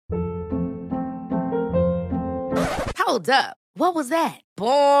Hold up. What was that?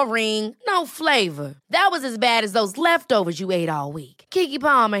 Boring. No flavor. That was as bad as those leftovers you ate all week. Keke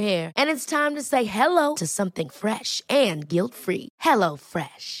Palmer here, and it's time to say hello to something fresh and guilt-free. Hello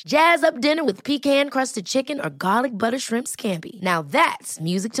Fresh. Jazz up dinner with pecan-crusted chicken or garlic butter shrimp scampi. Now that's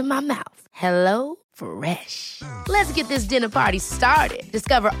music to my mouth. Hello Fresh. Let's get this dinner party started.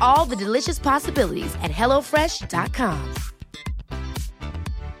 Discover all the delicious possibilities at hellofresh.com.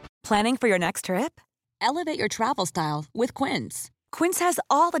 Planning for your next trip? Elevate your travel style with Quince. Quince has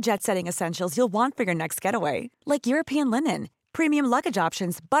all the jet-setting essentials you'll want for your next getaway, like European linen, premium luggage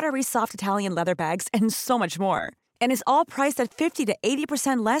options, buttery soft Italian leather bags, and so much more. And is all priced at 50 to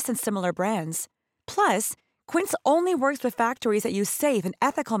 80% less than similar brands. Plus, Quince only works with factories that use safe and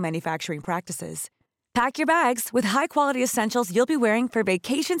ethical manufacturing practices. Pack your bags with high-quality essentials you'll be wearing for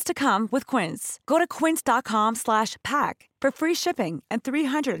vacations to come with Quince. Go to quince.com/pack for free shipping and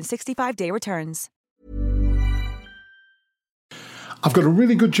 365-day returns. I've got a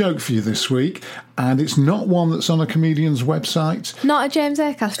really good joke for you this week, and it's not one that's on a comedian's website. Not a James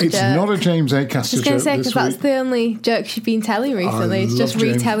Acaster joke? It's not a James Acaster joke. I was going to say, because that's the only jokes you've been telling recently. It's just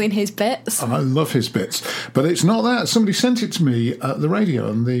retelling his bits. I love his bits. But it's not that. Somebody sent it to me at the radio,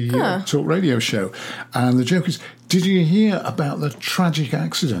 on the Talk Radio show. And the joke is, did you hear about the tragic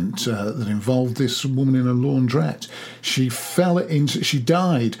accident that involved this woman in a laundrette? She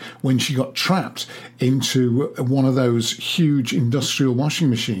died when she got trapped into one of those huge industrial washing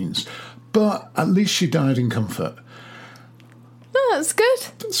machines. But at least she died in comfort. Oh, that's good.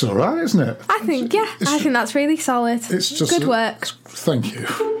 It's all right, isn't it? I think that's really solid. It's just good work. Thank you.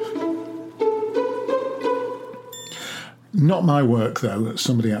 Not my work, though.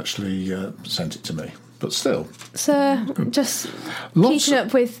 Somebody actually sent it to me. But still. So, just keeping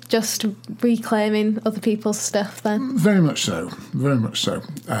up with just reclaiming other people's stuff then? Very much so. Very much so.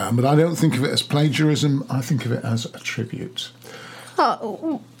 But I don't think of it as plagiarism. I think of it as a tribute.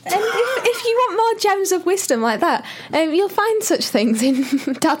 Oh, and if you want more gems of wisdom like that, you'll find such things in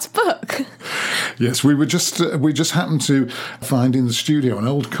Dad's book. Yes, we just happened to find in the studio an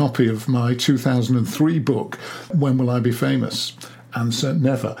old copy of my 2003 book, When Will I Be Famous? Answer,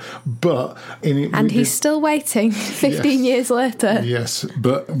 never. But he's still waiting 15 years later. Yes,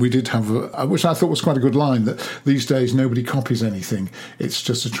 but we did have, which I thought was quite a good line, that these days nobody copies anything. It's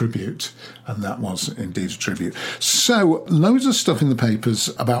just a tribute. And that was indeed a tribute. So, loads of stuff in the papers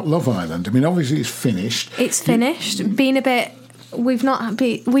about Love Island. I mean, obviously it's finished. It's finished. We've not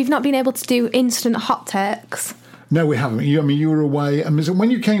been able to do instant hot takes. No, we haven't. You were away. And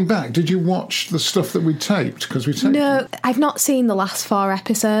when you came back, did you watch the stuff that we taped? No, I've not seen the last 4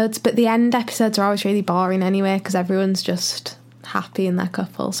 episodes, but the end episodes are always really boring anyway, because everyone's just happy in their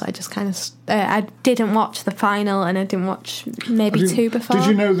couple. So I just kind of... I didn't watch the final, and I didn't watch maybe 2 before. Did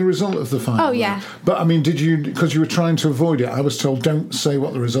you know the result of the final? Oh, yeah. But, I mean, did you... Because you were trying to avoid it. I was told, don't say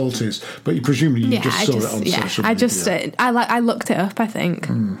what the result is. But presumably you just saw it on social media. I looked it up, I think.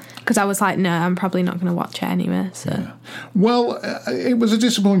 Because I was like, no, I'm probably not going to watch it anyway. So. Yeah. Well, it was a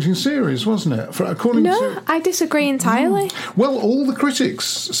disappointing series, wasn't it? I disagree entirely. Well, all the critics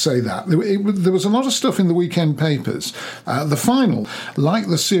say that. There was a lot of stuff in the weekend papers. The final, like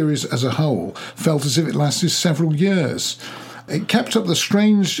the series as a whole, felt as if it lasted several years. It kept up the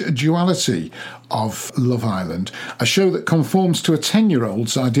strange duality of Love Island, a show that conforms to a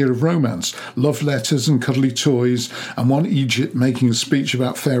 10-year-old's idea of romance, love letters and cuddly toys, and one Egypt making a speech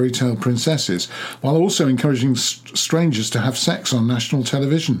about fairy tale princesses, while also encouraging strangers to have sex on national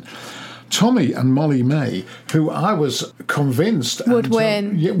television. Tommy and Molly May, who I was convinced would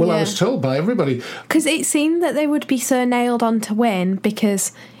win. I was told by everybody. Because it seemed that they would be so nailed on to win,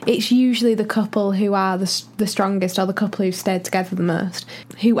 because it's usually the couple who are the strongest, or the couple who've stayed together the most,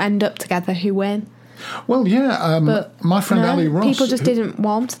 who end up together, who win. Well, yeah, but my friend Ali Ross... People just didn't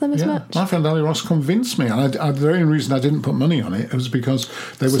warm to them as much. My friend Ali Ross convinced me, and the only reason I didn't put money on it was because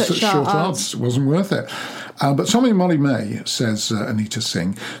they were such short odds. It wasn't worth it. But Tommy and Molly May, says Anita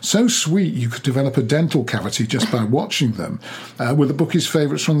Singh, so sweet you could develop a dental cavity just by watching them, were the bookies'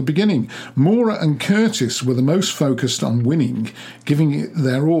 favourites from the beginning. Maura and Curtis were the most focused on winning, giving it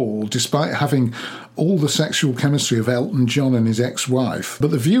their all, despite having all the sexual chemistry of Elton John and his ex-wife.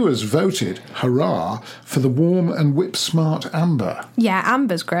 But the viewers voted, hurrah, for the warm and whip-smart Amber. Yeah,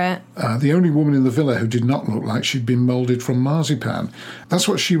 Amber's great. The only woman in the villa who did not look like she'd been moulded from marzipan. That's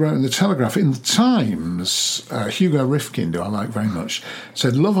what she wrote in the Telegraph. In the Times, Hugo Rifkin, who I like very much,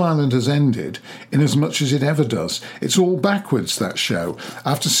 said, Love Island has ended in as much as it ever does. It's all backwards, that show.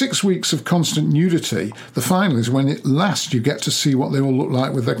 After 6 weeks of constant nudity, the final is when at last you get to see what they all look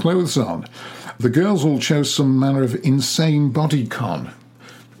like with their clothes on. The girls all chose some manner of insane bodycon.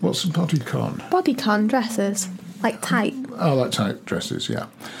 What's a bodycon? Bodycon dresses. Like tight. Oh, like tight dresses, yeah.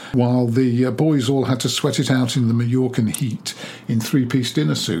 While the boys all had to sweat it out in the Mallorcan heat in three-piece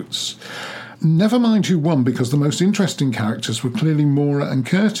dinner suits. Never mind who won, because the most interesting characters were clearly Maura and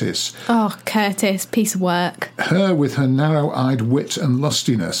Curtis. Oh, Curtis, piece of work. Her with her narrow-eyed wit and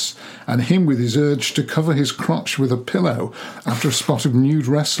lustiness, and him with his urge to cover his crotch with a pillow after a spot of nude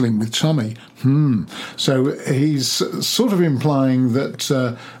wrestling with Tommy. So he's sort of implying that...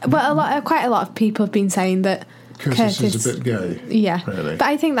 quite a lot of people have been saying that Curtis is a bit gay. Yeah, really. But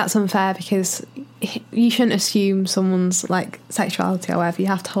I think that's unfair, because you shouldn't assume someone's like sexuality or whatever. You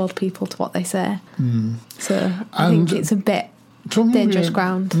have to hold people to what they say. So I think it's a bit dangerous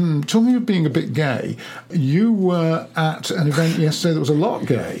ground. Talking of being a bit gay, you were at an event yesterday that was a lot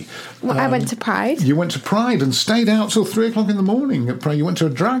gay. Well, I went to Pride. You went to Pride and stayed out till 3 o'clock in the morning at Pride. You went to a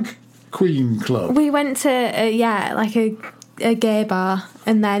drag queen club. We went to a gay bar,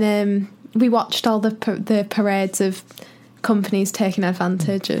 and then we watched all the parades of companies taking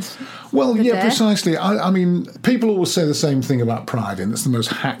advantage of. Well, yeah, day. Precisely. I mean, people always say the same thing about Pride, and it's the most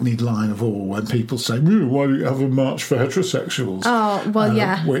hackneyed line of all when people say, why don't you have a march for heterosexuals? Oh, well,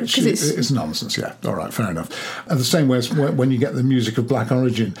 yeah. Which is nonsense, yeah. All right, fair enough. And the same way as when you get the Music of Black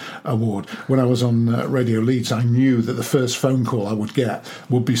Origin award. When I was on Radio Leeds, I knew that the first phone call I would get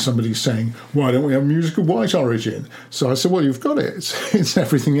would be somebody saying, why don't we have music of white origin? So I said, well, you've got it. It's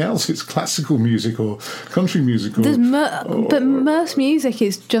everything else. It's classical music or country music. But most music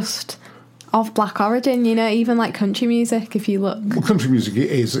is just of black origin, even like country music, if you look. Well, country music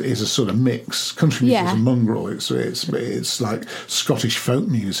is a sort of mix. Country music is a mongrel. It's like Scottish folk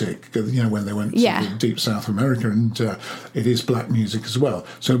music, when they went to deep South America, and it is black music as well.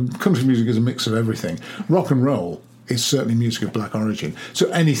 So country music is a mix of everything. Rock and roll is certainly music of black origin. So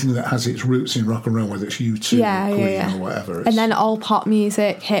anything that has its roots in rock and roll, whether it's U2 or Queen or whatever. And then all pop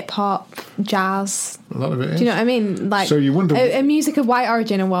music, hip-hop, jazz. A lot of it is. Do you know what I mean? Like, so you wonder... A Music of White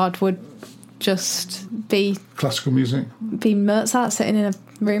Origin award would just be... Classical music? Be Mozart sitting in a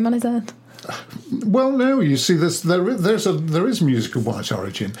room on his own. Well, no. You see, there is music of white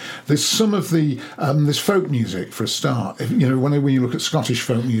origin. There's some of the there's folk music for a start. When you look at Scottish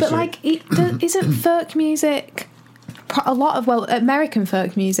folk music, but like, isn't folk music a lot of American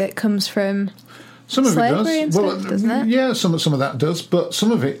folk music comes from some of slavery it and does. stuff, doesn't it? Yeah, some of that does, but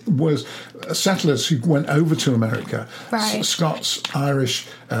some of it was settlers who went over to America, right. Scots, Irish,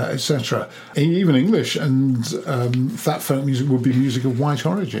 etc., even English, and that folk music would be music of white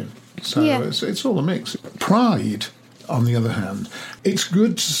origin. So it's all a mix. Pride, on the other hand, it's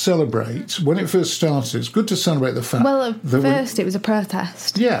good to celebrate. When it first started, it's good to celebrate the fact... Well, at first it was a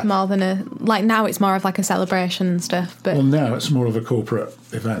protest. Yeah. More than a... Like, now it's more of like a celebration and stuff, but... Well, now it's more of a corporate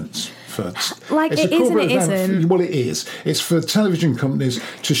event. Like, it is and it isn't. Well, it is. It's for television companies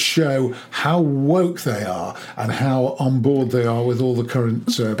to show how woke they are and how on board they are with all the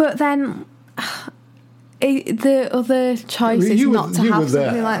current... But then... the other choice is not to have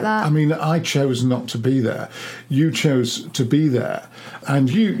something like that. I mean, I chose not to be there. You chose to be there. And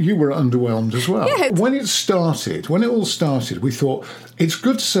you were underwhelmed as well. Yeah. When it all started, we thought, it's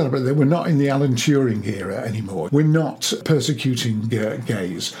good to celebrate that we're not in the Alan Turing era anymore. We're not persecuting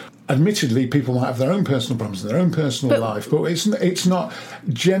gays. Admittedly, people might have their own personal problems, their own personal life, but it's not,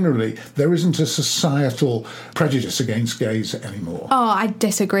 generally, there isn't a societal prejudice against gays anymore. Oh, I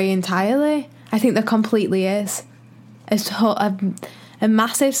disagree entirely. I think there completely is. It's a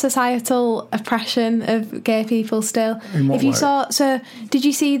massive societal oppression of gay people still. In what way? So did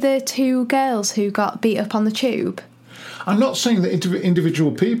you see the two girls who got beat up on the tube? I'm not saying that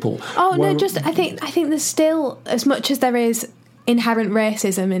individual people... Oh, no, I think there's still, as much as there is inherent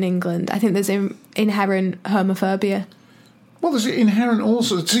racism in England, I think there's inherent homophobia. Well, there's inherent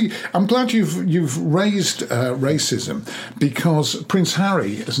also... See, I'm glad you've raised racism, because Prince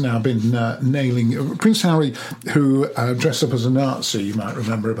Harry has now been nailing... Prince Harry, who dressed up as a Nazi, you might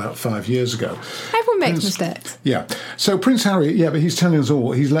remember, about 5 years ago. Everyone makes mistakes. Yeah. So Prince Harry, but he's telling us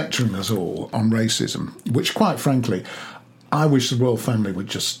all, he's lecturing us all on racism, which, quite frankly, I wish the royal family would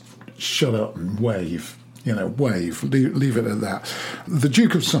just shut up and wave. Leave it at that. The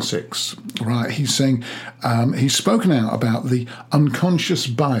Duke of Sussex, right, he's saying, he's spoken out about the unconscious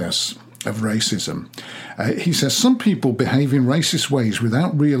bias of racism. He says, some people behave in racist ways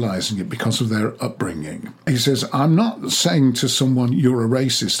without realising it because of their upbringing. He says, I'm not saying to someone you're a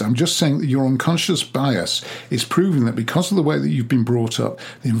racist, I'm just saying that your unconscious bias is proving that because of the way that you've been brought up,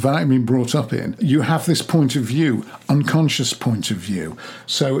 the environment you've been brought up in, you have this point of view, unconscious point of view.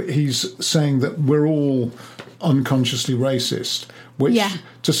 So he's saying that we're all unconsciously racist, which Yeah.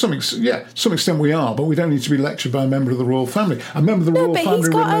 to some extent we are, but we don't need to be lectured by a member of the royal family. A member of the royal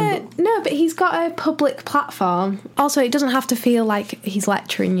family. But he's got a public platform. Also, it doesn't have to feel like he's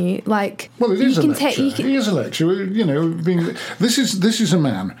lecturing you. Like, Well, it is a can lecture. He is a lecture. You know, this is a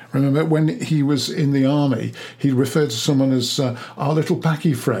man. Remember, when he was in the army, he referred to someone as our little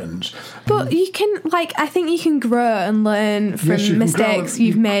packy friend. But you can, like, I think you can grow and learn from Yes, you can mistakes grow.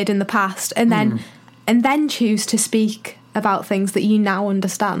 you've made in the past, and then choose to speak about things that you now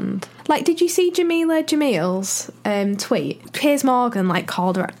understand. Like, did you see Jamila Jamil's tweet? Piers Morgan, like,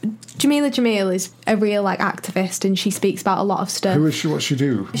 called her... Jamila Jamil is a real, like, activist, and she speaks about a lot of stuff. Who is she? What's she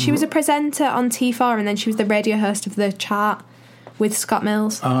do? She was a presenter on T4, and then she was the radio host of The Chart with Scott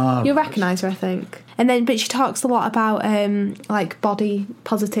Mills. You'll recognise her, I think. But she talks a lot about, like, body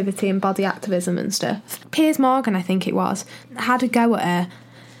positivity and body activism and stuff. Piers Morgan, I think it was, had a go at her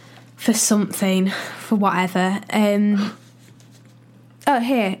for something, for whatever. Oh,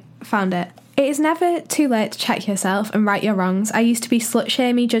 here, found it. It is never too late to check yourself and right your wrongs. I used to be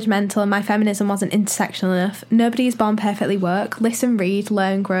slut-shamey, judgmental, and my feminism wasn't intersectional enough. Nobody is born perfectly woke. Listen, read,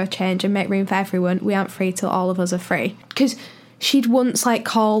 learn, grow, change, and make room for everyone. We aren't free till all of us are free. Because she'd once, like,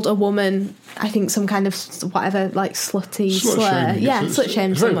 called a woman, I think some kind of, whatever, like, slutty slur. Yeah,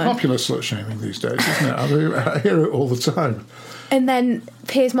 slut-shame It's very someone. popular slut-shaming these days, isn't it? I hear it all the time. And then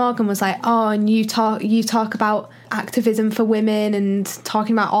Piers Morgan was like, oh, and you talk about activism for women and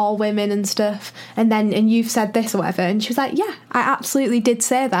talking about all women and stuff, and you've said this or whatever. And she was like, yeah, I absolutely did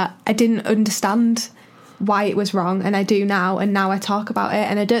say that. I didn't understand why it was wrong, and I do now, and now I talk about it,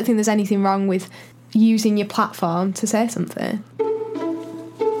 and I don't think there's anything wrong with using your platform to say something.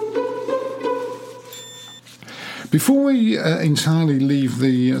 Before we entirely leave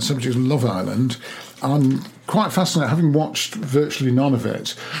the subject of Love Island, I'm quite fascinated, having watched virtually none of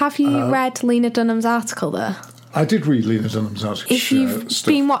it. Have you read Lena Dunham's article there? I did read Lena Dunham's article. If you've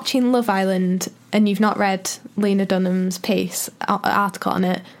been watching Love Island and you've not read Lena Dunham's article on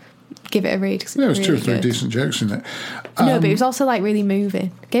it, give it a read. There was really 2 or 3 good. decent jokes in it. No, but it was also, like, really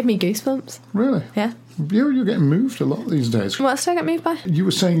moving. Gave me goosebumps. Really? Yeah. You're getting moved a lot these days. What else did I get moved by? You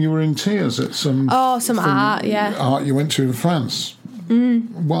were saying you were in tears at some art, yeah. Art you went to in France.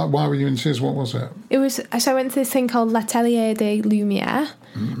 Why were you in tears? What was it? It was, so I went to this thing called L'Atelier des Lumières,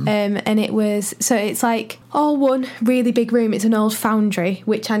 and it was, so it's like all one really big room. It's an old foundry,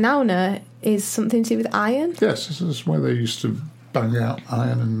 which I now know is something to do with iron. Yes, this is where they used to bang out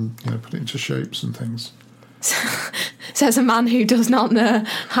iron and put it into shapes and things. So as a man who does not know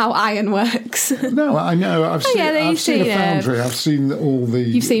how iron works. No, I know. I've seen a it. foundry. I've seen all the...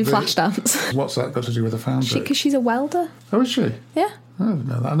 You've seen Flashdance. What's that got to do with a foundry? Because she's a welder. Oh, is she? Yeah. I don't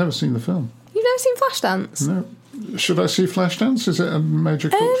know that. I've never seen the film. You've never seen Flashdance? No. Should I see Flashdance? Is it a major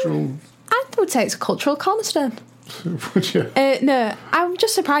cultural... I would say it's a cultural cornerstone. Would you? No, I'm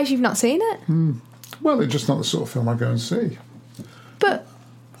just surprised you've not seen it. Well, it's just not the sort of film I go and see. But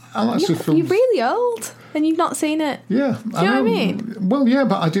I like to see films... you're really old and you've not seen it. Yeah. Do you know what I mean? Well, yeah,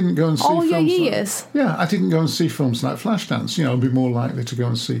 but I didn't go and see all films... your years? I didn't go and see films like Flashdance. I'd be more likely to go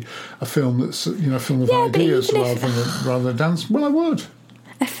and see a film that's, a film of ideas rather than dance. Well, I would.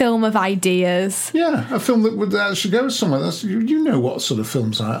 A film of ideas. Yeah, a film that would actually go somewhere. That's you know what sort of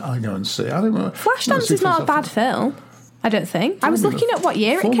films I go and see. I don't know. Flashdance is not a bad film, I don't think. I was looking at what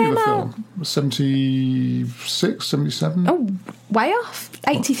year it came out. 76, 77? Oh, way off.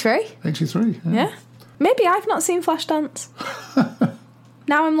 83. 83, Yeah. Maybe I've not seen Flashdance.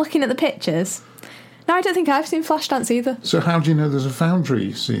 Now I'm looking at the pictures. No, I don't think I've seen Flashdance either. So how do you know there's a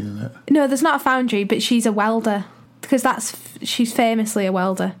foundry scene in it? No, there's not a foundry, but she's a welder. Because she's famously a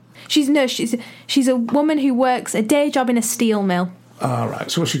welder. She's a woman who works a day job in a steel mill. Ah,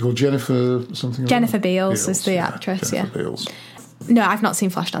 right. So what's she called? Jennifer something? Jennifer Beals is the actress, Jennifer Beals. No, I've not seen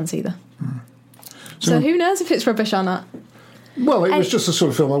Flashdance either. So who knows if it's rubbish or not? Well, it was just the sort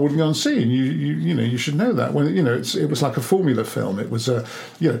of film I wouldn't go and see, and you should know that. When it was like a formula film. It was the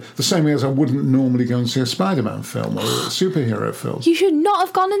same way as I wouldn't normally go and see a Spider-Man film or a superhero film. You should not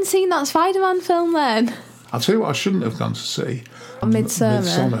have gone and seen that Spider-Man film then. I'll tell you what I shouldn't have gone to see.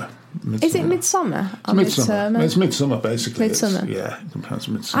 Midsummer. Is it Midsummer? Or Midsummer? It's Midsummer, basically. Midsummer. Yeah, you can pronounce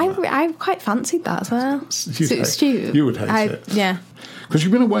Midsummer. I quite fancied that as well. You would hate it. Yeah. Because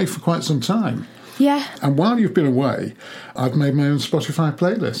you've been away for quite some time. Yeah. And while you've been away, I've made my own Spotify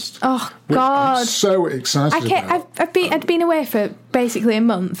playlist. Oh, God. I'm so excited about. I'd been away for basically a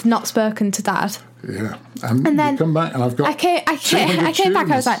month, not spoken to Dad. Yeah. And then you come back and I've got I came back,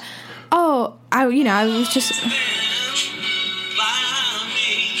 I was like, I was just...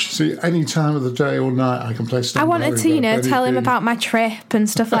 See, See, any time of the day or night, I can play Stand I wanted By to, By tell him Benny about my trip and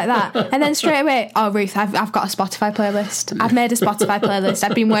stuff like that. And then straight away, oh, Ruth, I've got a Spotify playlist. I've made a Spotify playlist.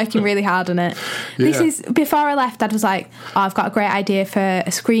 I've been working really hard on it. This is, before I left, Dad was like, oh, I've got a great idea for a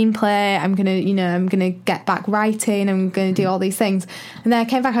screenplay. I'm going to get back writing. I'm going to do all these things. And then I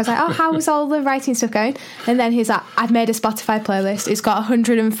came back, I was like, oh, how's all the writing stuff going? And then he's like, I've made a Spotify playlist. It's got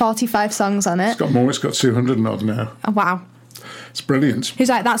 145 songs on it. It's got more. It's got 200 and odd now. Oh, wow. It's brilliant. He's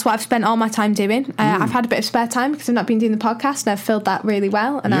like, that's what I've spent all my time doing. I've had a bit of spare time because I've not been doing the podcast, and I've filled that really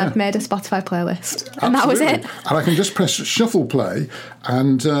well, and I've made a Spotify playlist. And that was it. And I can just press shuffle play,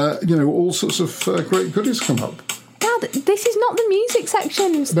 and all sorts of great goodies come up. Dad, this is not the music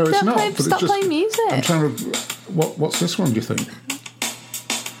section. No, it's not. Stop playing music. I'm trying to. What's this one? Do you think?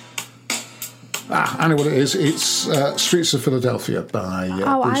 I know what it is. It's Streets of Philadelphia by Bruce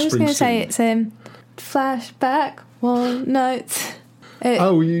I was going to Springsteen. say it's Flashback, One Note.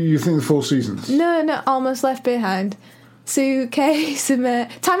 You think the Four Seasons? No, Almost Left Behind. Suitcase,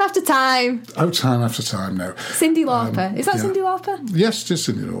 Time After Time. Oh, Time After Time, no. Cyndi Lauper. Is that Cyndi Lauper? Yes, it is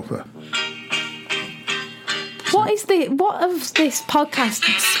Cyndi Lauper. What has this podcast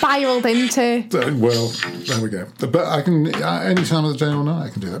spiralled into? Well, there we go. But I can, any time of the day or night, I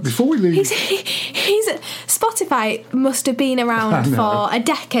can do that. Before we leave... He's Spotify must have been around for a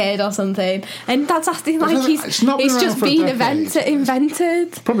decade or something, and that's acting like it's just been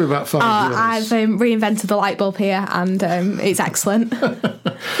invented. Probably about 5 years. I've reinvented the light bulb here, and it's excellent. Look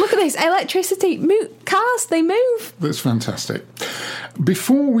at this, electricity, cars, they move. That's fantastic.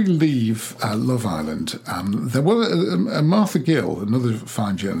 Before we leave Love Island, there was Martha Gill, another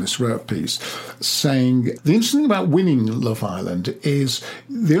fine journalist, wrote a piece saying the interesting thing about winning Love Island is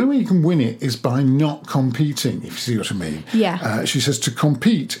the only way you can win it is by not competing, if you see what I mean. Yeah. She says to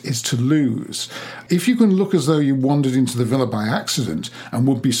compete is to lose. If you can look as though you wandered into the villa by accident and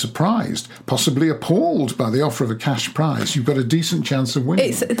would be surprised, possibly appalled by the offer of a cash prize, you've got a decent chance of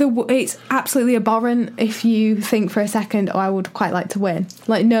winning. It's absolutely abhorrent if you think for a second, oh, I would quite like to win.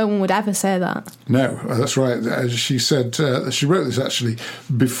 Like, no one would ever say that. No, that's right. As she said, she wrote this actually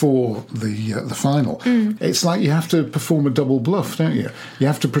before the final. It's like you have to perform a double bluff, don't you? You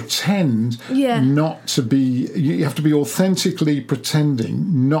have to pretend not to be... You have to be authentically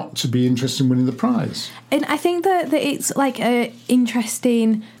pretending not to be interested in winning the prize. And I think that it's like an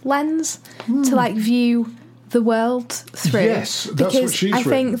interesting lens to like view the world through. Yes, that's what she's written. I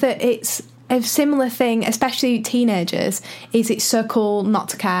think that it's a similar thing, especially teenagers, is it's so cool not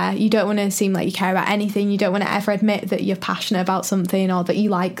to care. You don't want to seem like you care about anything. You don't want to ever admit that you're passionate about something or that you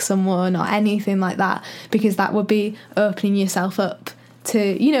like someone or anything like that, because that would be opening yourself up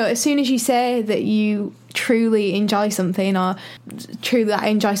to, as soon as you say that you truly enjoy something or truly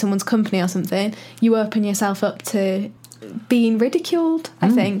enjoy someone's company or something, you open yourself up to being ridiculed, I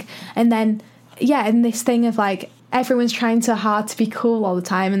think. And then, and this thing of like, everyone's trying so hard to be cool all the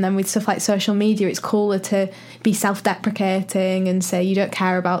time, and then with stuff like social media, it's cooler to be self-deprecating and say you don't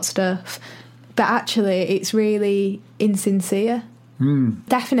care about stuff, but actually it's really insincere.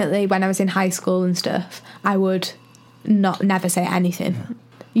 Definitely when I was in high school and stuff, I would never say anything.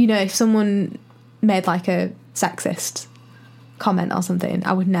 If someone made like a sexist comment or something,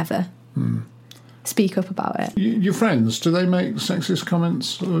 I would never speak up about it. Your friends, do they make sexist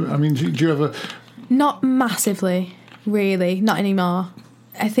comments? I mean, do you ever... Not massively, really. Not anymore.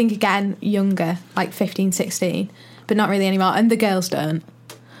 I think, again, younger, like 15, 16, but not really anymore. And the girls don't.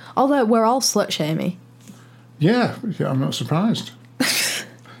 Although we're all slut-shamey. Yeah, I'm not surprised.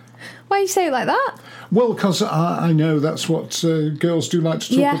 Why do you say it like that? Well, because I know that's what girls do like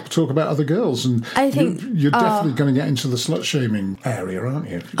to talk about other girls. And I think you're definitely going to get into the slut-shaming area, aren't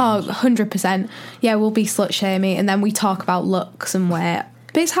you? 100%. Yeah, we'll be slut-shamey, and then we talk about looks and weight.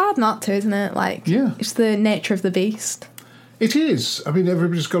 But it's hard not to, isn't it? Like, it's the nature of the beast. It is. I mean,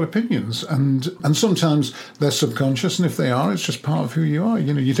 everybody's got opinions, and sometimes they're subconscious, and if they are, it's just part of who you are.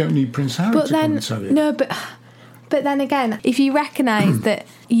 You don't need Prince Harry to come and tell you. No, but then again, if you recognise that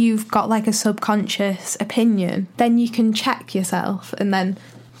you've got like a subconscious opinion, then you can check yourself and then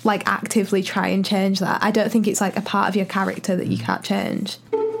like actively try and change that. I don't think it's like a part of your character that you can't change.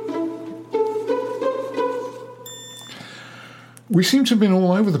 We seem to have been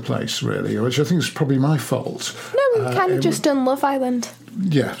all over the place, really, which I think is probably my fault. No, we've kind of just done Love Island.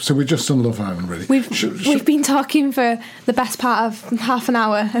 Yeah, so we've just done Love Island, really. We've been talking for the best part of half an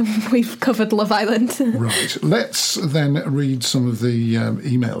hour and we've covered Love Island. Right. Let's then read some of the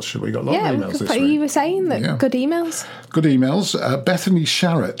emails, shall we? Got a lot of emails this week. You were saying that good emails. Good emails. Bethany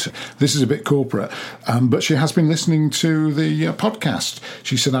Sharrett, this is a bit corporate, but she has been listening to the podcast.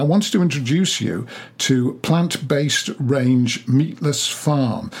 She said, I wanted to introduce you to Plant-Based Range Meatless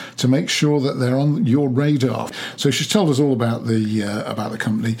Farm to make sure that they're on your radar. So she's told us all about the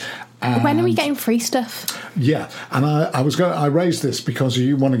company. When are we getting free stuff? Yeah, and I raised this because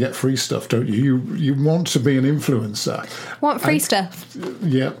you want to get free stuff, don't you? You want to be an influencer. Want free stuff?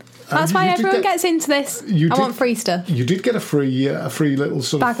 Yeah. That's why everyone gets into this. I want free stuff. You did get a free little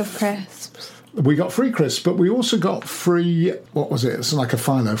sort bag of crisps. We got free crisps, but we also got free, what was it? It's like a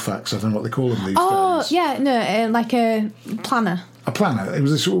Filofax. I don't know what they call them these days. Oh, yeah, no, like a planner. A planner. It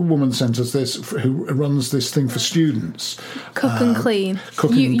was this woman sent us this, who runs this thing for students. Cook and Clean.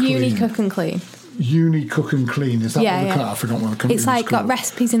 Uni Cook and Clean. Uni Cook and Clean. Is that what the car? I forgot what the company It's like got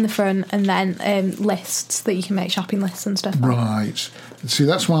recipes in the front and then lists that you can make shopping lists and stuff. Right. See,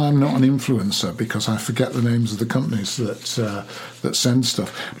 that's why I'm not an influencer, because I forget the names of the companies that send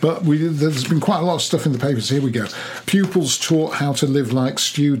stuff. But there's been quite a lot of stuff in the papers. Here we go. Pupils taught how to live like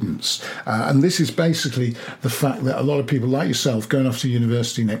students. And this is basically the fact that a lot of people like yourself going off to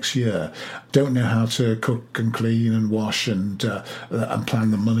university next year don't know how to cook and clean and wash and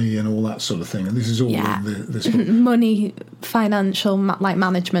plan the money and all that sort of thing. And this is all in this book. Money, financial,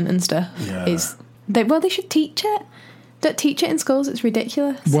 management and stuff. Yeah. They should teach it. Don't teach it in schools, it's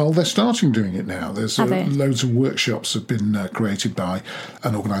ridiculous. Well, they're starting doing it now. There's loads of workshops have been created by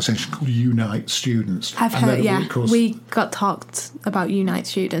an organisation called Unite Students. I've heard, we got talked about Unite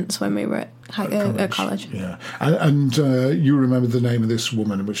Students when we were at college. Yeah, and you remember the name of this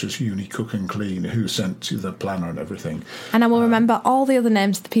woman, which was Uni Cook and Clean, who sent you the planner and everything. And I will remember all the other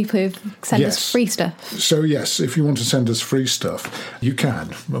names of the people who've sent us free stuff. So yes, if you want to send us free stuff, you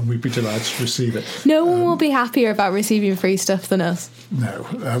can, and we'd be delighted to receive it. No one will be happier about receiving free stuff than us. No,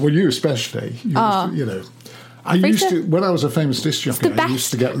 well, you especially. You know. I used to, when I was a famous disc jockey, I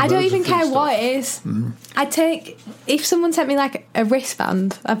used to get loads I don't even of free care stuff. what it is. I'd take, if someone sent me like a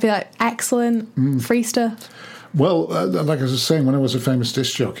wristband, I'd be like, excellent, free stuff. Well, like I was saying, when I was a famous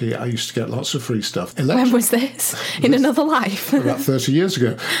disc jockey, I used to get lots of free stuff. When was this? In another life? About 30 years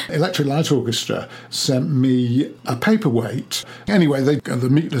ago. Electric Light Orchestra sent me a paperweight. Anyway, the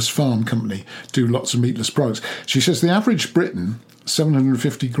Meatless Farm Company do lots of meatless products. She says the average Briton,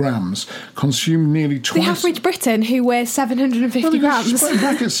 750 grams, consume nearly twice... The average Briton who weighs 750 grams. Well,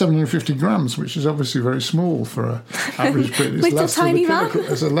 bracket 750 grams, which is obviously very small for an average Briton. It's Little tiny man.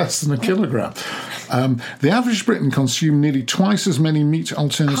 It's less than a kilogram. The average Briton consumed nearly twice as many meat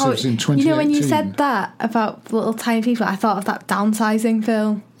alternatives in 2018. You know, when you said that about little tiny people, I thought of that downsizing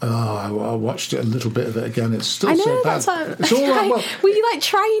film. Oh, I watched it, a little bit of it again. It's still so bad. That's what it's all right. Well, were you like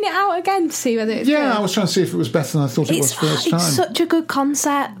trying it out again to see whether it's good? I was trying to see if it was better than I thought it was first time. It's such a good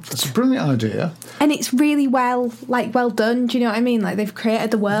concept. It's a brilliant idea. And it's really well done, do you know what I mean? Like, they've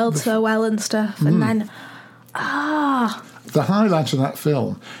created the world so well and stuff. And then, the highlight of that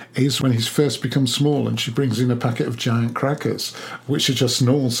film is when he's first become small and she brings in a packet of giant crackers, which are just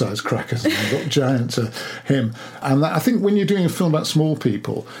normal-sized crackers, and they look giant to him. And I think when you're doing a film about small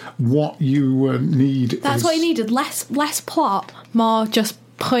people, what you need That's what you needed. Less plot, more just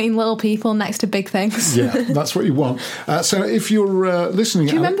putting little people next to big things. Yeah, that's what you want. So if you're listening...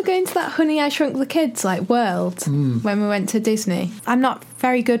 Do you remember going to that Honey, I Shrunk the Kids world when we went to Disney? I'm not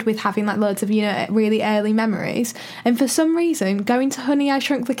very good with having loads of really early memories, and for some reason going to Honey, I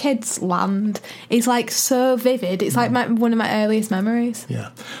Shrunk the Kids land is so vivid. It's one of my earliest memories. Yeah.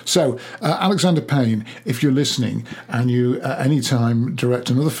 So Alexander Payne, if you're listening and you at any time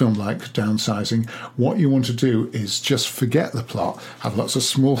direct another film like Downsizing, what you want to do is just forget the plot, have lots of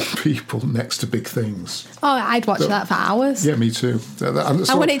small people next to big things. Oh, I'd watch that for hours. Yeah, me too.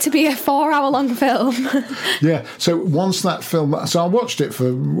 I want it to be a 4-hour-long film. Yeah. So once that film... So I watched it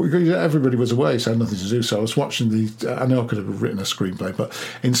everybody was away, so I had nothing to do, so I was watching I know I could have written a screenplay, but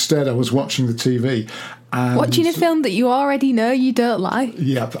instead I was watching the TV. And watching a film that you already know you don't like.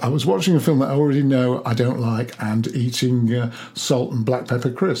 Yeah, I was watching a film that I already know I don't like and eating salt and black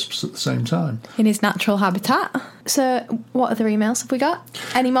pepper crisps at the same time. In his natural habitat. So what other emails have we got?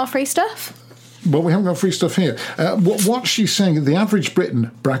 Any more free stuff? Well, we haven't got free stuff here. What she's saying, the average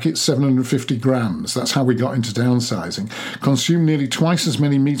Briton, bracket 750 grams, that's how we got into Downsizing, consumed nearly twice as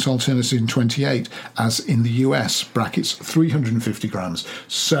many meat alternatives in 28 as in the US, brackets 350 grams.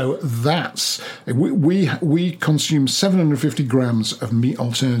 So that's... We consume 750 grams of meat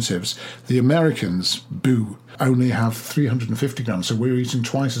alternatives. The Americans, boo. only have 350 grams, so we're eating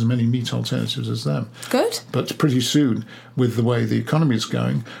twice as many meat alternatives as them. Good. But pretty soon, with the way the economy is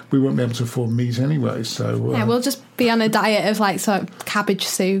going, we won't be able to afford meat anyway. So yeah, we'll just be on a diet of like sort of cabbage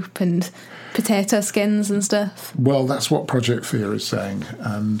soup and potato skins and stuff. Well, that's what Project Fear is saying,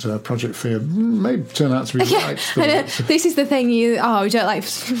 and Project Fear may turn out to be right. This is the thing, we don't like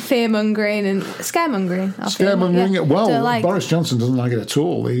fear-mongering and scaremongering. Scaremongering, yeah. well, Boris Johnson doesn't like it at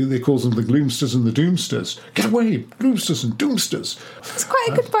all. He calls them the gloomsters and the doomsters. Get away, gloomsters and doomsters. It's quite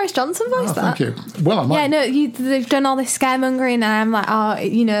a good Boris Johnson voice, that. Thank you. Well, I might... Yeah, no, they've done all this scaremongering, and I'm like,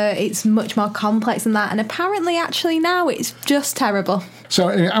 it's much more complex than that, and apparently, actually, now it's just terrible. So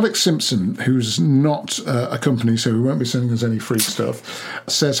Alex Simpson, who's not a company, so he won't be sending us any free stuff,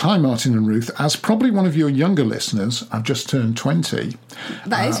 says, "Hi, Martin and Ruth. As probably one of your younger listeners, I've just turned 20.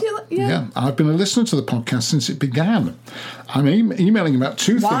 That is your... Yeah, I've been a listener to the podcast since it began. I'm emailing about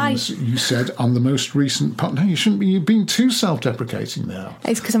two things you said on the most recent pod." No, you shouldn't be. You're being too self-deprecating now.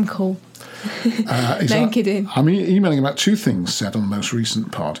 It's because I'm cool. No, I'm kidding. I'm emailing about two things said on the most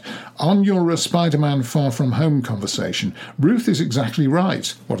recent pod. On your Spider-Man Far From Home conversation, Ruth is exactly right.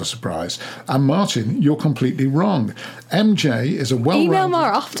 What a surprise. And Martin, you're completely wrong. MJ is a well-rounded... Email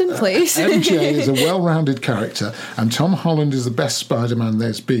more often, please. MJ is a well-rounded character, and Tom Holland is the best Spider-Man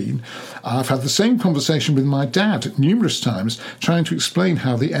there's been. I've had the same conversation with my dad numerous times, trying to explain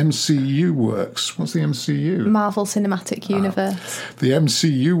how the MCU works. What's the MCU? Marvel Cinematic Universe. The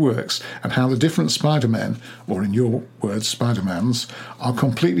MCU works, and how the different Spider-Men, or in your words, Spider-Mans, are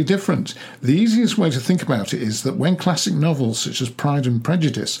completely different. The easiest way to think about it is that when classic novels such as Pride and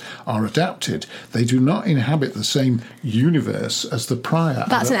Prejudice are adapted, they do not inhabit the same universe as the prior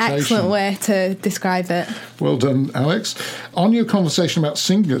That's adaptation. An excellent way to describe it. Well done, Alex. On your conversation about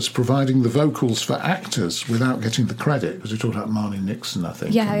singers providing the vocals for actors without getting the credit, because we talked about Marnie Nixon, I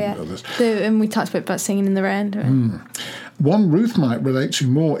think. Yeah. And we talked a bit about Singing in the Rain. One Ruth might relate to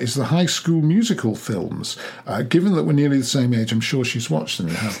more is the High School Musical films. Given that we're nearly the same age, I'm sure she's watched them.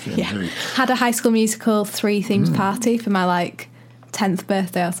 Yeah. Had a High School Musical 3 themed party for my 10th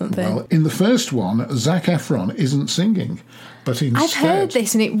birthday or something. Well, in the first one, Zac Efron isn't singing, but instead... I've heard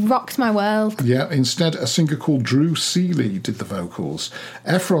this and it rocked my world. Yeah, instead a singer called Drew Seeley did the vocals.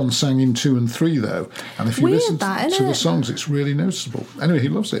 Efron sang in 2 and 3, though, and if you listen to the songs, it's really noticeable. Anyway, he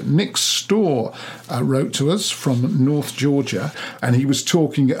loves it. Nick Storr wrote to us from North Georgia, and he was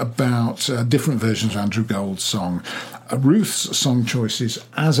talking about different versions of Andrew Gold's song. Ruth's song choices,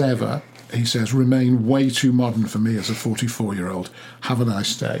 as ever, he says, remain way too modern for me as a 44-year-old. Have a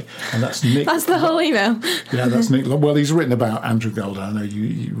nice day. And that's Nick. That's the whole email. Yeah, that's Nick. Well, he's written about Andrew Gold. I know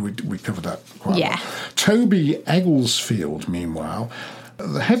we covered that quite well. Toby Egglesfield, meanwhile,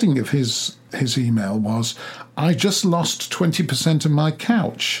 the heading of his email was, "I just lost 20% of my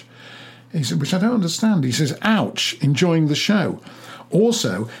couch." He said, which I don't understand. He says, "Ouch, enjoying the show.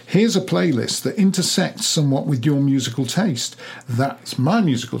 Also, here's a playlist that intersects somewhat with your musical taste." That's my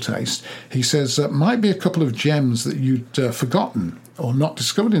musical taste. He says, might be a couple of gems that you'd forgotten or not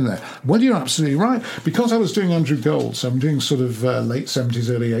discovered in there. Well, you're absolutely right. Because I was doing Andrew Gold, so I'm doing sort of late 70s,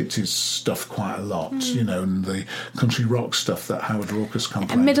 early 80s stuff quite a lot, and the country rock stuff that Howard Raucus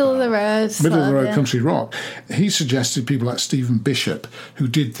complained Middle about. of the road. Middle of the road country rock. He suggested people like Stephen Bishop, who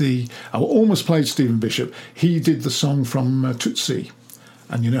did I almost played Stephen Bishop. He did the song from Tootsie.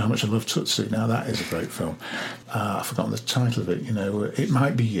 And you know how much I love Tootsie. Now, that is a great film. I've forgotten the title of it. It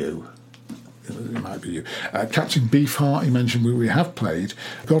Might Be You. It might be you. Captain Beefheart, he mentioned we have played.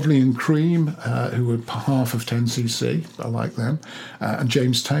 Godley and Cream, who were half of 10cc. I like them. And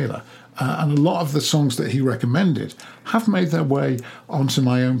James Taylor. And a lot of the songs that he recommended have made their way onto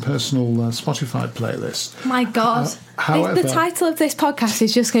my own personal Spotify playlist. My God. However, the title of this podcast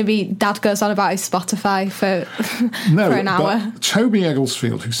is just going to be Dad Goes On About His Spotify for an hour. But Toby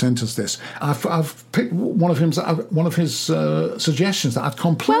Egglesfield, who sent us this, I've picked one of his suggestions that I'd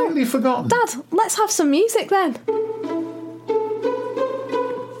completely forgotten. Dad, let's have some music then.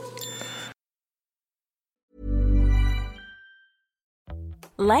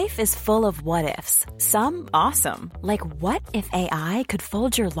 Life is full of what-ifs. Some awesome, like what if AI could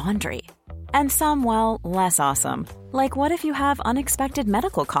fold your laundry? And some, well, less awesome, like what if you have unexpected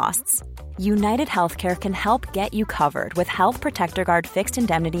medical costs? United Healthcare can help get you covered with Health Protector Guard fixed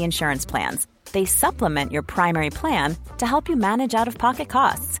indemnity insurance plans. They supplement your primary plan to help you manage out-of-pocket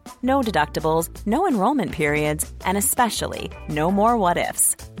costs. No deductibles, no enrollment periods, and especially no more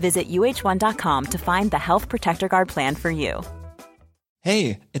what-ifs. Visit UH1.com to find the Health Protector Guard plan for you.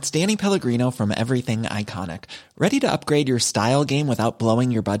 Hey, it's Danny Pellegrino from Everything Iconic. Ready to upgrade your style game without blowing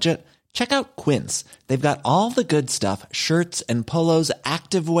your budget? Check out Quince. They've got all the good stuff, shirts and polos,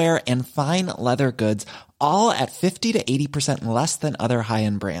 activewear, and fine leather goods, all at 50 to 80% less than other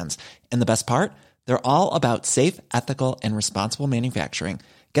high-end brands. And the best part? They're all about safe, ethical, and responsible manufacturing.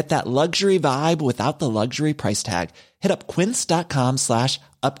 Get that luxury vibe without the luxury price tag. Hit up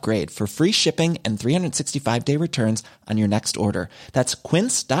quince.com/upgrade for free shipping and 365-day returns on your next order. That's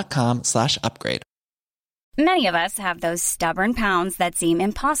quince.com/upgrade. Many of us have those stubborn pounds that seem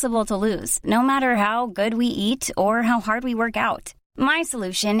impossible to lose, no matter how good we eat or how hard we work out. My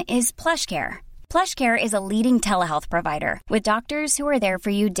solution is PlushCare. PlushCare is a leading telehealth provider with doctors who are there for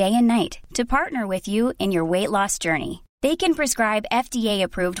you day and night to partner with you in your weight loss journey. They can prescribe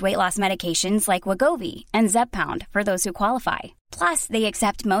FDA-approved weight loss medications like Wegovy and Zepbound for those who qualify. Plus, they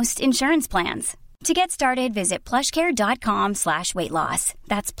accept most insurance plans. To get started, visit plushcare.com/weightloss.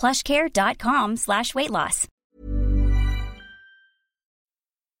 That's plushcare.com/weightloss.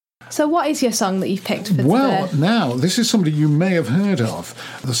 So what is your song that you've picked for Well, today? now, this is somebody you may have heard of.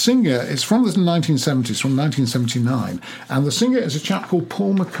 The singer is from the 1970s, from 1979, and the singer is a chap called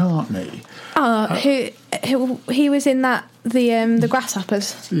Paul McCartney. He was in that the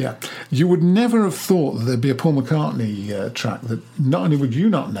Grasshoppers. Yeah. You would never have thought that there'd be a Paul McCartney track that not only would you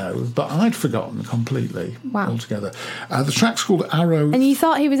not know, but I'd forgotten completely altogether. The track's called Arrow. And you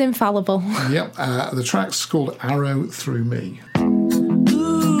thought he was infallible. Yep. The track's called Arrow Through Me.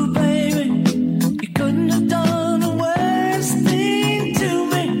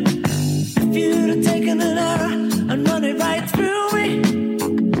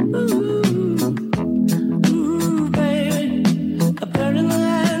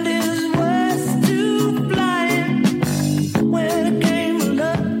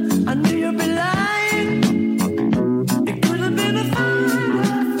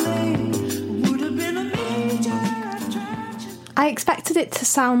 I expected it to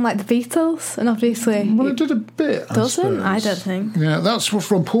sound like the Beatles, and obviously... Well, it did a bit, doesn't? I I don't think. Yeah, that's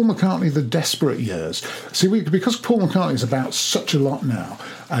from Paul McCartney, The Desperate Years. See, because Paul McCartney's about such a lot now,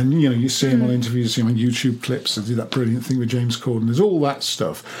 and, you know, you see him on interviews, you see him on YouTube clips, they do that brilliant thing with James Corden, there's all that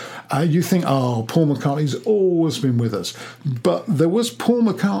stuff. You think, oh, Paul McCartney's always been with us. But there was Paul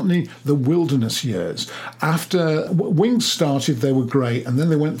McCartney, the Wilderness Years. After Wings started, they were great, and then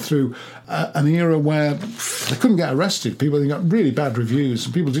they went through an era where they couldn't get arrested. They got really bad reviews,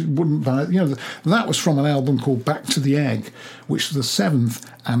 and people wouldn't buy it. You know, that was from an album called Back to the Egg, which was the 7th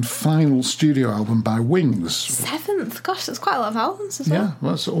and final studio album by Wings. 7th? Gosh, that's quite a lot of albums as well. Yeah,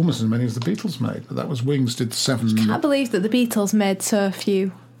 well, that's almost as many as the Beatles made. But that was Wings did 7. I can't believe that the Beatles made so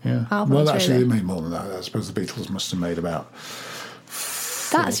few albums. Well, actually, really. they made more than that. I suppose the Beatles must have made about...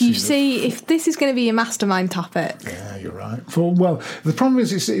 That's, you see, if this is going to be a mastermind topic. Yeah, you're right. Well, the problem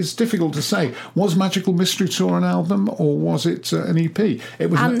is it's difficult to say. Was Magical Mystery Tour an album or was it an EP? It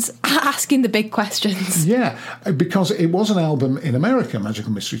was asking the big questions. Yeah, because it was an album in America,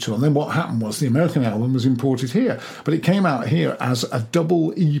 Magical Mystery Tour, and then what happened was the American album was imported here, but it came out here as a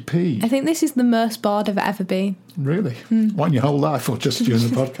double EP. I think this is the most bored I've ever been. Really? What, in your whole life or just during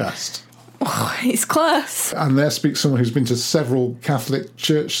the podcast? Oh, it's close. And there speaks someone who's been to several Catholic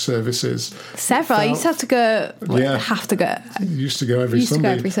church services. Several. I used to have to go. Have to go. You used to go every Sunday.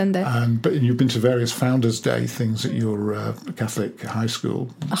 To go every Sunday. But you've been to various Founders' Day things at your Catholic high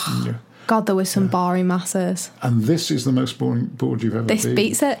school. Oh, God, there was some boring masses. And this is the most bored you've ever been. This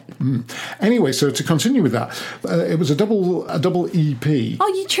beats it. Anyway, so to continue with that, it was a double EP. Oh,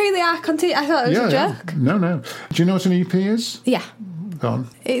 you truly are. Continue. I thought it was a joke. No. Do you know what an EP is? Yeah. Go on.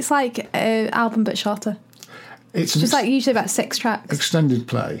 It's like an album but shorter. It's just like usually about 6 tracks. Extended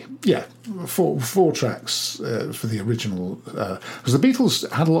play. Yeah, four tracks for the original. Because the Beatles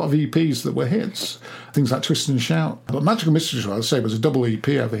had a lot of EPs that were hits. Things like Twist and Shout. But Magical Mystery Tour, I'd say, was a double EP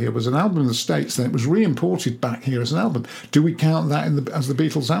over here. It was an album in the States, then it was re-imported back here as an album. Do we count that as the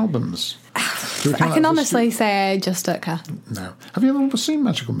Beatles' albums? I can honestly say I just don't care. No. Have you ever seen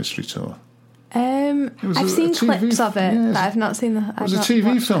Magical Mystery Tour? I've seen clips of it, but I've not seen the... It was a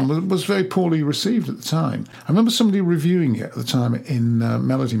TV film. It was very poorly received at the time. I remember somebody reviewing it at the time in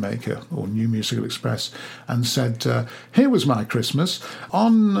Melody Maker or New Musical Express and said, here was my Christmas.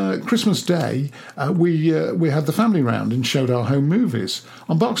 On Christmas Day, we had the family round and showed our home movies.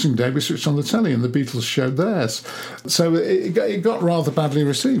 On Boxing Day, we switched on the telly and the Beatles showed theirs. So it got rather badly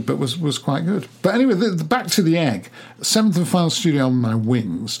received, but was quite good. But anyway, Back to the Egg, 7th and final studio album by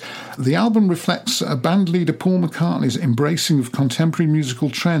Wings. The album reflects a band leader Paul McCartney's embracing of contemporary musical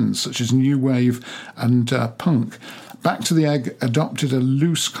trends such as new wave and punk. Back to the Egg adopted a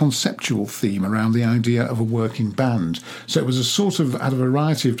loose conceptual theme around the idea of a working band. So it was a sort of, had a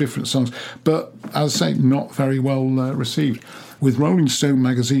variety of different songs, but, as I say, not very well received, with Rolling Stone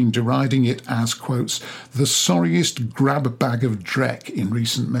magazine deriding it as, quotes, the sorriest grab bag of dreck in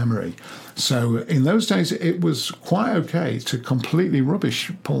recent memory. So in those days, it was quite okay to completely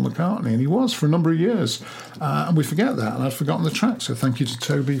rubbish Paul McCartney, and he was for a number of years. And we forget that, and I'd forgotten the track, so thank you to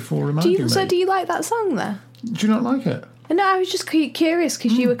Toby for reminding me. So do you like that song, though? Do you not like it? No, I was just curious,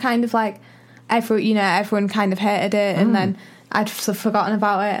 because you were kind of like, everyone kind of hated it, and then I'd sort of forgotten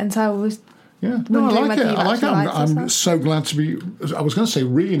about it, and so I was... Yeah, no, I like it. I'm so glad to be, I was going to say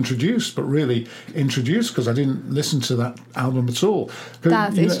reintroduced, but really introduced, because I didn't listen to that album at all.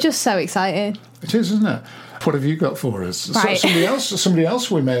 It's just so exciting. It is, isn't it? What have you got for us? Right. Somebody else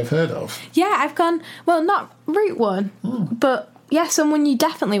we may have heard of. Yeah, I've gone, well, not Route One, but yeah, someone you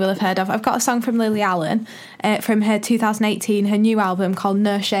definitely will have heard of. I've got a song from Lily Allen from her 2018, her new album called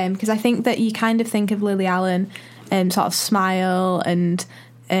No Shame, because I think that you kind of think of Lily Allen sort of Smile and...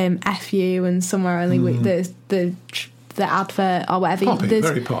 F You and Somewhere Only the advert or whatever. Poppy,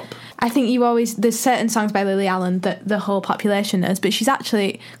 very pop. I think there's certain songs by Lily Allen that the whole population knows, but she's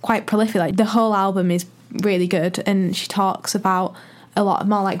actually quite prolific. Like, the whole album is really good, and she talks about a lot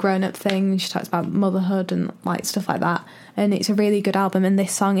more like grown-up things. She talks about motherhood and like stuff like that, and it's a really good album, and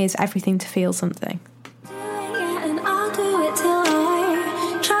this song is Everything to Feel Something.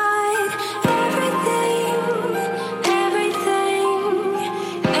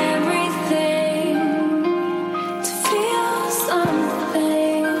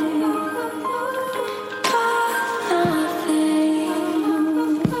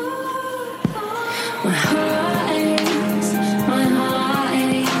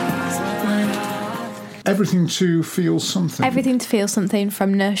 Everything to Feel Something. Everything to Feel Something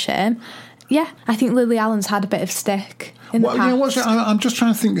from No Shame. Yeah, I think Lily Allen's had a bit of stick in the past. I'm just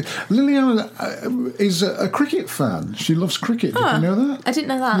trying to think. Lily Allen is a cricket fan. She loves cricket. Did you know that? I didn't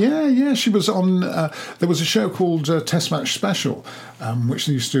know that. Yeah. She was on... there was a show called Test Match Special, which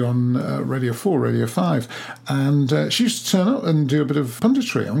they used to do on Radio 4, Radio 5. And she used to turn up and do a bit of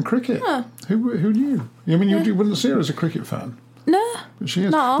punditry on cricket. Who knew? I mean, you wouldn't see her as a cricket fan. No. But she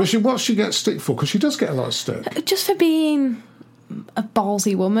is. No. But what she gets stick for? Because she does get a lot of stick. Just for being a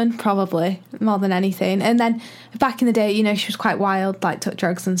ballsy woman, probably, more than anything. And then back in the day, she was quite wild, like took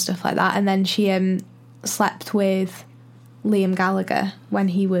drugs and stuff like that. And then she slept with Liam Gallagher when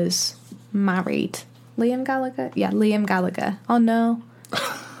he was married. Liam Gallagher? Yeah, Liam Gallagher. Oh, no.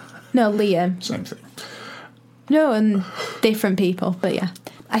 No, Liam. Same thing. No, and different people, but yeah.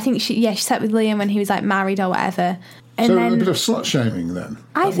 I think she slept with Liam when he was like married or whatever. And so then, a bit of slut-shaming then?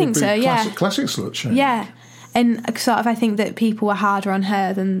 I think so, yeah. Classic slut-shaming. Yeah. And sort of I think that people were harder on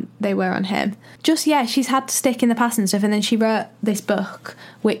her than they were on him. Just, yeah, she's had to stick in the past and stuff. And then she wrote this book,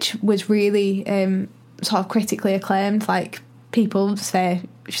 which was really sort of critically acclaimed. Like, people say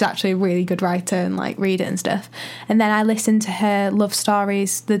she's actually a really good writer and, like, read it and stuff. And then I listened to her Love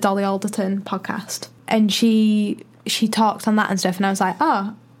Stories, the Dolly Alderton podcast. And she talked on that and stuff. And I was like,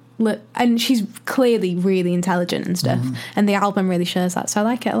 oh... And she's clearly really intelligent and stuff, and the album really shows that, so I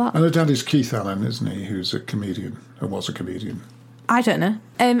like it a lot. And her dad is Keith Allen, isn't he, who's a comedian, or was a comedian? I don't know.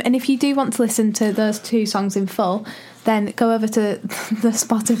 And if you do want to listen to those two songs in full, then go over to the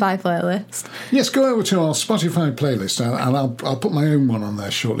Spotify playlist. Yes, go over to our Spotify playlist, and I'll put my own one on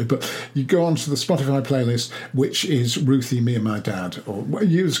there shortly, but you go on to the Spotify playlist, which is Ruthie, Me and My Dad, or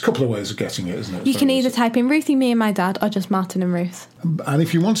there's a couple of ways of getting it, isn't it? You can either type in Ruthie, Me and My Dad, or just Martin and Ruth. And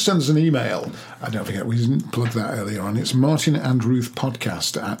if you want to send us an email, I don't forget, we didn't plug that earlier on, it's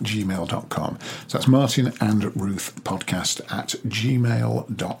martinandruthpodcast@gmail.com. So that's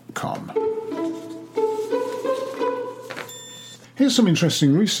martinandruthpodcast@gmail.com. Here's some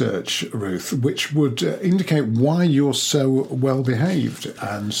interesting research, Ruth, which would indicate why you're so well-behaved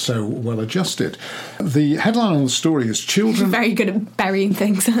and so well-adjusted. The headline on the story is Children... Very good at burying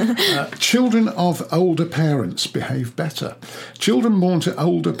things. Children of older parents behave better. Children born to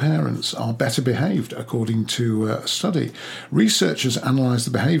older parents are better behaved, according to a study. Researchers analysed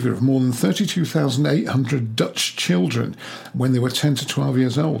the behaviour of more than 32,800 Dutch children when they were 10 to 12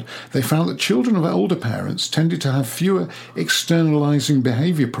 years old. They found that children of older parents tended to have fewer externalizing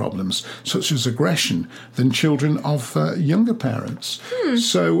behaviour problems, such as aggression, than children of younger parents.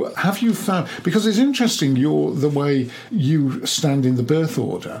 So have you found... Because it's interesting the way you stand in the birth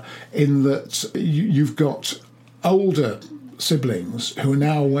order, in that you've got older siblings who are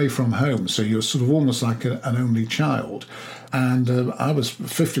now away from home, so you're sort of almost like an only child. And I was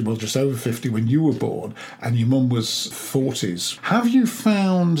 50, well, just over 50 when you were born, and your mum was 40s. Have you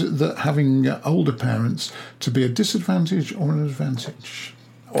found that having older parents to be a disadvantage or an advantage?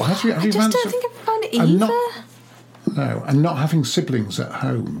 Or have you I just found don't think I've found it either. No, and not having siblings at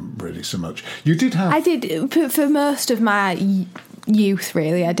home really so much. You did have... I did, for most of my youth,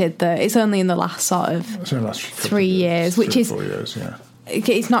 really, I did it's only in the last sort of 3 years, which is... 4 years, yeah.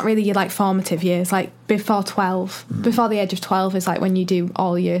 It's not really your like formative years, like before 12, before the age of 12 is like when you do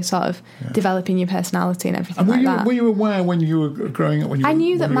all your sort of developing your personality and everything like that. Were you aware when you were growing up? I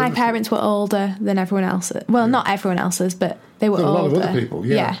knew that my parents were older than everyone else. Well, not everyone else's, but they were older. A lot of other people,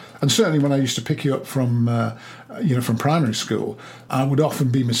 yeah. And certainly when I used to pick you up from primary school, I would often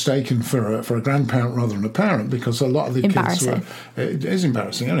be mistaken for a grandparent rather than a parent, because a lot of the kids were... It is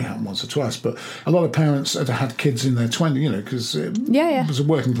embarrassing. It only happened once or twice, but a lot of parents had kids in their 20s, because it was a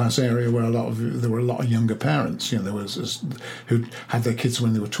working class area where there were a lot of younger parents. There was who had their kids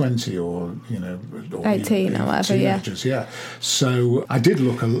when they were 20 or 18 or whatever, teenagers, yeah. So I did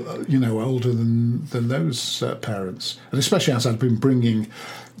look, older than those parents, and especially as I'd been bringing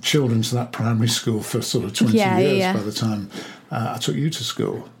children to that primary school for sort of 20 years by the time I took you to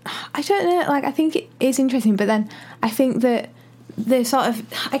school. I don't know, like, I think it is interesting, but then I think that the sort of,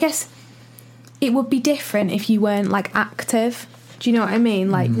 I guess it would be different if you weren't like active. Do you know what I mean?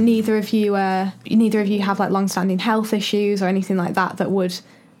 Like neither of you have like long-standing health issues or anything like that would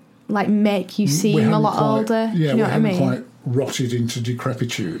like make you seem a lot older. Yeah, do you know what I mean? Quite rotted into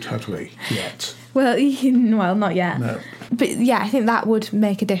decrepitude, had we yet? Well, not yet. No. But yeah, I think that would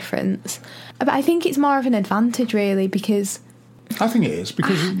make a difference. But I think it's more of an advantage, really, because... I think it is,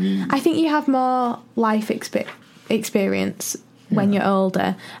 because... I think you have more life experience when you're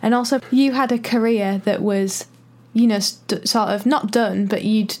older. And also, you had a career that was, sort of not done, but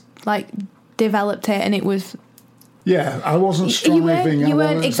you'd, like, developed it, and it was... Yeah, I wasn't striving. You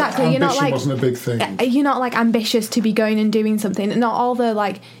weren't exactly. Ambition you're not like wasn't a big thing. You're not like ambitious to be going and doing something. Not although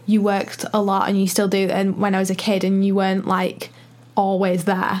like you worked a lot and you still do. And when I was a kid, and you weren't like always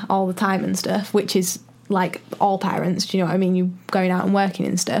there all the time and stuff, which is like all parents. Do you know what I mean? You going out and working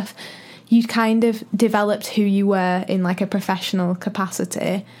and stuff. You kind of developed who you were in like a professional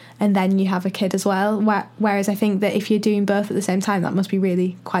capacity, and then you have a kid as well. Whereas I think that if you're doing both at the same time, that must be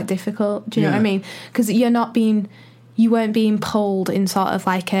really quite difficult. Do you know what I mean? Because you weren't being pulled in sort of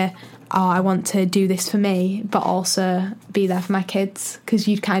like I want to do this for me, but also be there for my kids, because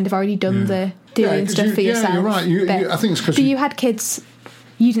you'd kind of already done the doing stuff for yourself. Yeah, you're right. I think it's because... But you had kids...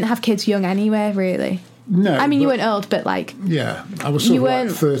 You didn't have kids young anyway, really. No. I mean, you weren't old, but like... Yeah, I was sort of like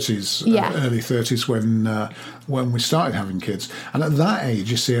 30s, early 30s when we started having kids. And at that age,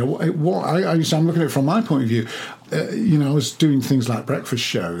 you see, I'm looking at it from my point of view. I was doing things like breakfast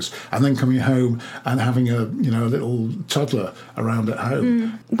shows and then coming home and having a little toddler around at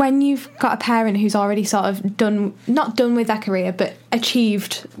home. When you've got a parent who's already sort of not done with their career, but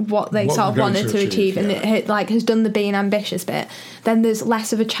achieved what they sort of wanted to achieve, and it like has done the being ambitious bit, then there's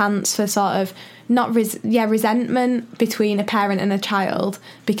less of a chance for sort of resentment between a parent and a child,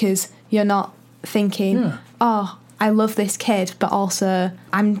 because you're not thinking, I love this kid, but also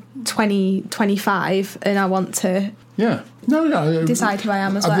I'm 25 and I want to decide who I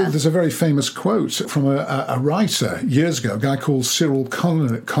am as well. There's a very famous quote from a writer years ago, a guy called Cyril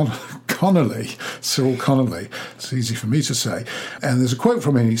Connolly. Cyril Connolly. It's easy for me to say. And there's a quote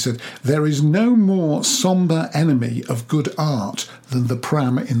from him. He said, "There is no more sombre enemy of good art than the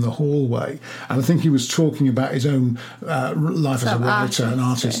pram in the hallway." And I think he was talking about his own life as a writer and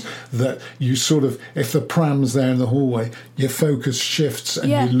artist, that you sort of, if the pram's there in the hallway, your focus shifts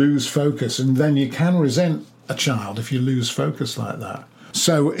and you lose focus, and then you can resent a child if you lose focus like that.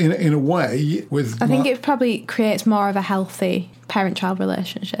 So in a way, I think it probably creates more of a healthy parent-child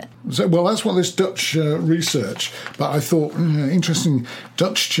relationship. So, well, that's what this Dutch research, but I thought, interesting,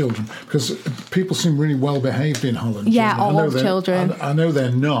 Dutch children, because people seem really well-behaved in Holland. Yeah, all children. I know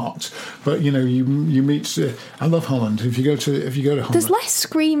they're not, but, you meet... I love Holland. If you go to Holland... There's less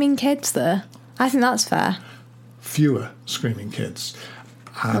screaming kids there. I think that's fair. Fewer screaming kids.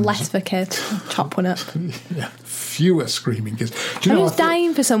 And less for kids. Chop one up. Yeah, fewer screaming kids. I was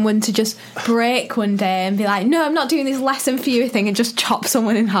dying for someone to just break one day and be like, no, I'm not doing this less and fewer thing, and just chop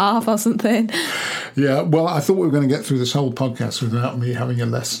someone in half or something. Yeah, well, I thought we were going to get through this whole podcast without me having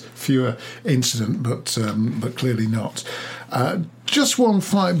a fewer incident, but clearly not. Just one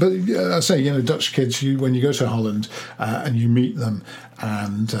flight, but I say, Dutch kids, when you go to Holland and you meet them,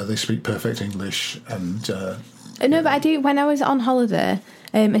 and they speak perfect English, and... No, but I do. When I was on holiday,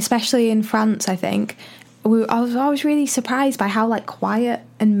 especially in France, I think I was always really surprised by how like quiet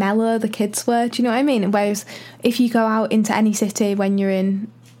and mellow the kids were. Do you know what I mean? Whereas if you go out into any city when you're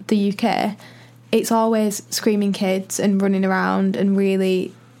in the UK, it's always screaming kids and running around and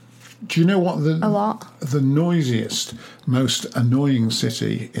really. Do you know what a lot? The noisiest, most annoying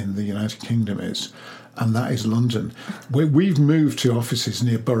city in the United Kingdom is? And that is London. We've moved to offices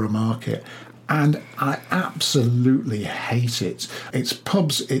near Borough Market, and I absolutely hate it. It's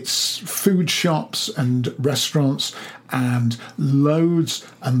pubs, it's food shops and restaurants, and loads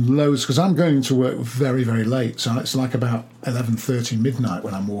and loads, because I'm going to work very, very late, so it's like about 11:30 midnight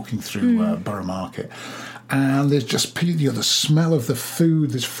when I'm walking through Borough Market. And there's just the smell of the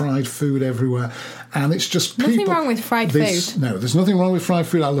food. There's fried food everywhere, and it's just nothing wrong with fried food. No, there's nothing wrong with fried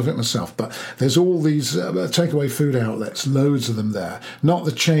food. I love it myself. But there's all these takeaway food outlets, loads of them there. Not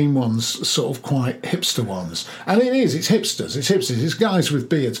the chain ones, sort of quite hipster ones. And it's hipsters. It's guys with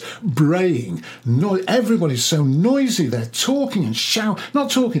beards braying. Everybody's so noisy. They're talking and Not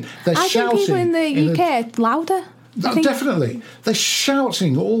talking. They're shouting. I think people in the UK are louder. Definitely. They're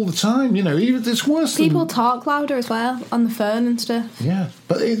shouting all the time, even it's worse people talk louder as well on the phone and stuff. Yeah,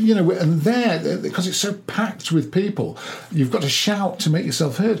 but, and there, because it's so packed with people, you've got to shout to make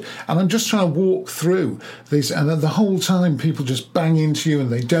yourself heard. And I'm just trying to walk through this, and the whole time people just bang into you, and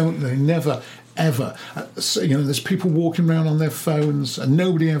they never, ever. There's people walking around on their phones, and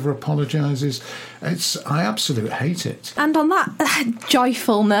nobody ever apologises. I absolutely hate it. And on that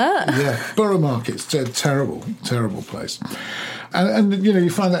joyful note, Borough Market's a terrible, terrible place. And you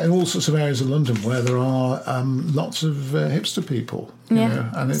find that in all sorts of areas of London where there are lots of hipster people.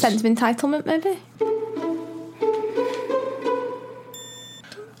 And sense of entitlement, maybe.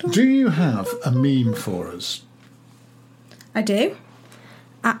 Do you have a meme for us? I do.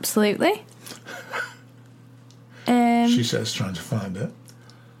 Absolutely. She says, trying to find it.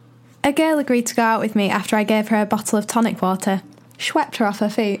 A girl agreed to go out with me after I gave her a bottle of tonic water. Swept her off her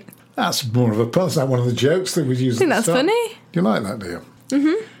feet. That's more of a pun. Is that one of the jokes that we use? I think that's funny. Do you like that, do you?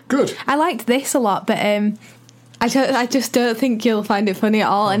 Mm-hmm. Good. I liked this a lot, but I just don't think you'll find it funny at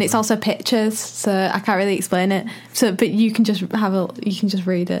all. And it's also pictures, so I can't really explain it. But you can just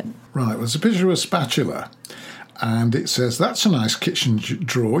read it. Right. Well, it's a picture of a spatula, and it says, "That's a nice kitchen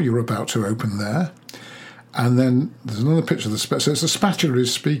drawer you're about to open there." And then there's another picture of the spatula. So it's the spatula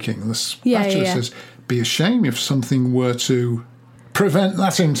is speaking. The spatula says, "Be a shame if something were to prevent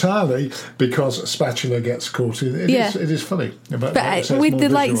that entirely," because a spatula gets caught in it. It is funny. But with the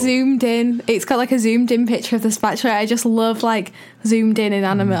visual. Zoomed in, it's got like a zoomed in picture of the spatula. I just love zoomed in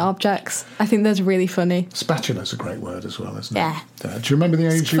inanimate objects. I think that's really funny. Spatula's a great word as well, isn't it? Yeah. Do you remember the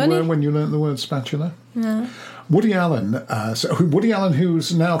age you were when you learnt the word spatula? No. Woody Allen,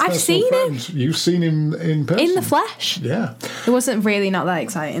 who's now I've seen friend. him. You've seen him in person? In the flesh. Yeah. It wasn't really not that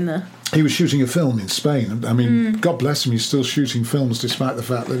exciting though. He was shooting a film in Spain. I mean, God bless him, he's still shooting films despite the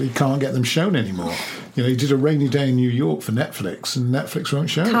fact that he can't get them shown anymore. He did A Rainy Day in New York for Netflix, and Netflix won't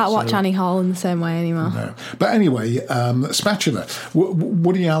show it. Can't watch Annie Hall in the same way anymore. No. But anyway, spatula.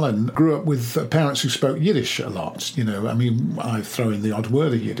 Woody Allen grew up with parents who spoke Yiddish a lot. I throw in the odd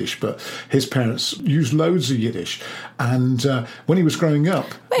word of Yiddish, but his parents used loads of Yiddish. And when he was growing up...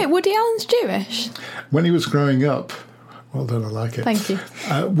 Wait, Woody Allen's Jewish? When he was growing up... Well done, I like it. Thank you.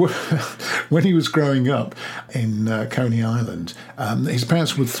 When he was growing up in Coney Island, his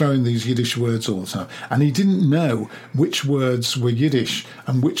parents would throw in these Yiddish words all the time, and he didn't know which words were Yiddish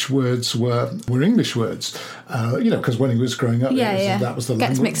and which words were English words. Because when he was growing up, that was the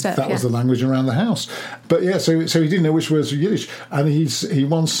language. Mixed up, was the language around the house. But so he didn't know which words were Yiddish, and he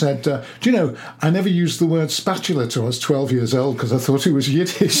once said, "Do you know, I never used the word spatula till I was 12 years old because I thought it was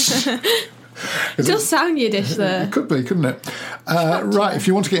Yiddish." It does sound Yiddish, though. It could be, couldn't it? Right, if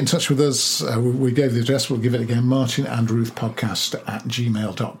you want to get in touch with us, we gave the address, we'll give it again,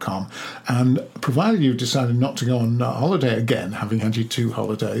 martinandruthpodcast@gmail.com. And provided you've decided not to go on holiday again, having had your 2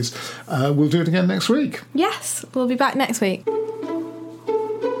 holidays, we'll do it again next week. Yes, we'll be back next week.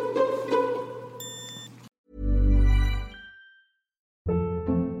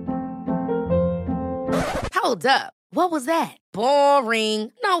 Hold up. What was that?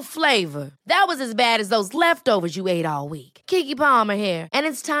 Boring. No flavor. That was as bad as those leftovers you ate all week. Keke Palmer here, and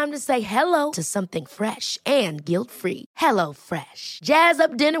it's time to say hello to something fresh and guilt-free. HelloFresh. Jazz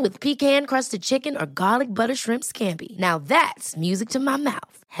up dinner with pecan-crusted chicken or garlic butter shrimp scampi. Now that's music to my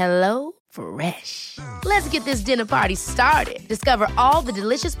mouth. HelloFresh. Let's get this dinner party started. Discover all the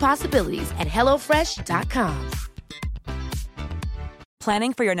delicious possibilities at HelloFresh.com.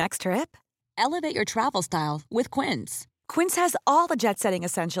 Planning for your next trip? Elevate your travel style with Quince. Quince has all the jet-setting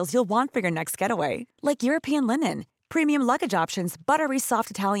essentials you'll want for your next getaway, like European linen, premium luggage options, buttery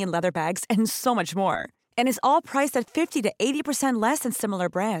soft Italian leather bags, and so much more. And is all priced at 50 to 80% less than similar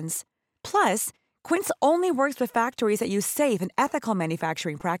brands. Plus, Quince only works with factories that use safe and ethical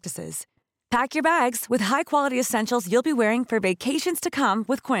manufacturing practices. Pack your bags with high-quality essentials you'll be wearing for vacations to come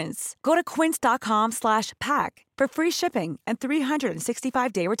with Quince. Go to quince.com/pack for free shipping and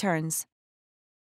 365-day returns.